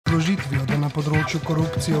obrazložitvijo, da na področju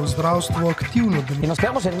korupcije v zdravstvu aktivno deluje. Y nos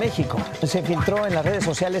quedamos en México. Se filtró en las redes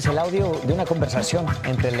sociales el audio de una conversación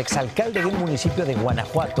entre el exalcalde de un municipio de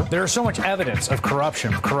Guanajuato. There is so much evidence of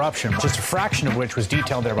corruption, just a fraction of which was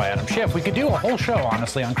detailed there by Adam Schiff. We could do a whole show,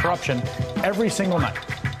 honestly, on corruption every single night.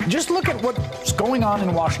 Just look at what's going on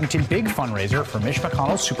in Washington. Big fundraiser for Mitch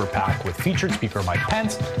McConnell's super PAC with featured Speaker Mike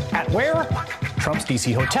Pence at where? Trump's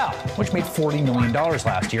DC hotel, which made $40 million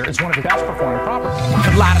last year. It's one of the best performing properties.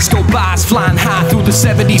 Kaleidoscope eyes flying high through the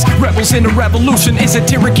 70s. Rebels in the revolution,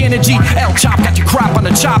 esoteric energy. El Chop got your crop on the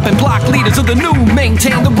chopping block. Leaders of the new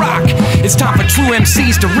maintain the rock. It's time for true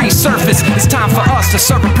MCs to resurface. It's time for us to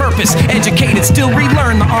serve a purpose. Educated, still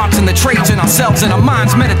relearn the arts and the trades in ourselves and our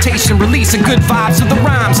minds. Meditation, releasing good vibes of the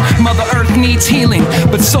rhymes. Mother Earth needs healing,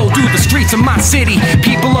 but so do the streets of my city.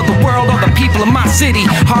 People of the world are the people of my city.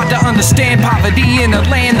 Hard to understand poverty in a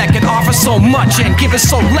land that can offer so much and give us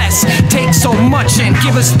so less. Take so much and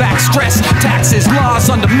give us back stress. Taxes, laws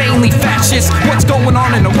under mainly fascists. What's going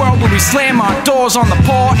on in the world where we slam our doors on the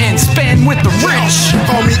poor and spend with the rich?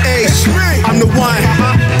 Call me Ace, I'm the one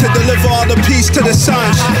to deliver all the peace to the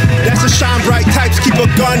sons. That's the shine bright types, keep a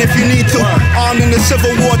gun if you need to. Armed in the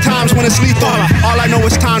Civil War times when it's lethal. All I know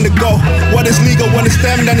is time to go. What is legal when it's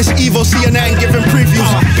them, then it's evil. CNN giving previews.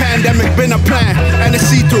 Pandemic been a plan and it's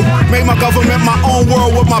see-through. Make my government my own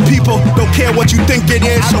world with my people. Don't care what you think it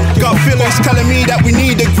is. Gut feelings telling me that we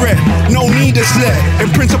need the grit. No need to slip. In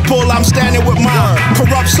principle, I'm standing with mine.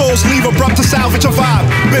 Corrupt souls leave abrupt to salvage a vibe.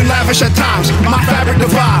 Been lavish at times, my fabric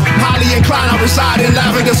divide. Highly inclined, I reside in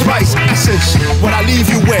lavender spice. Essence, what I leave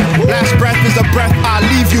you with. Last breath is a breath, I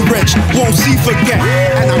leave you rich. Won't see, forget,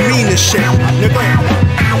 and I mean this shit. Nigga,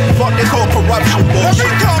 fuck this whole corruption bullshit.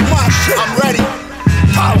 Let me talk my shit. I'm ready.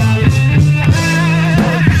 Power.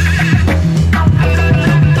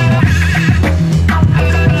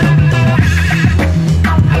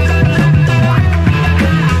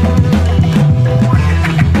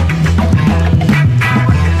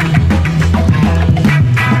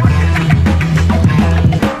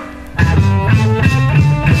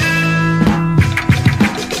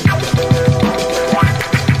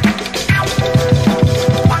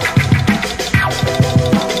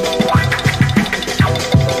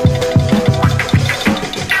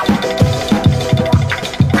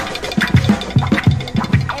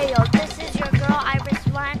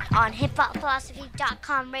 on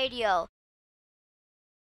HipHopPhilosophy.com radio.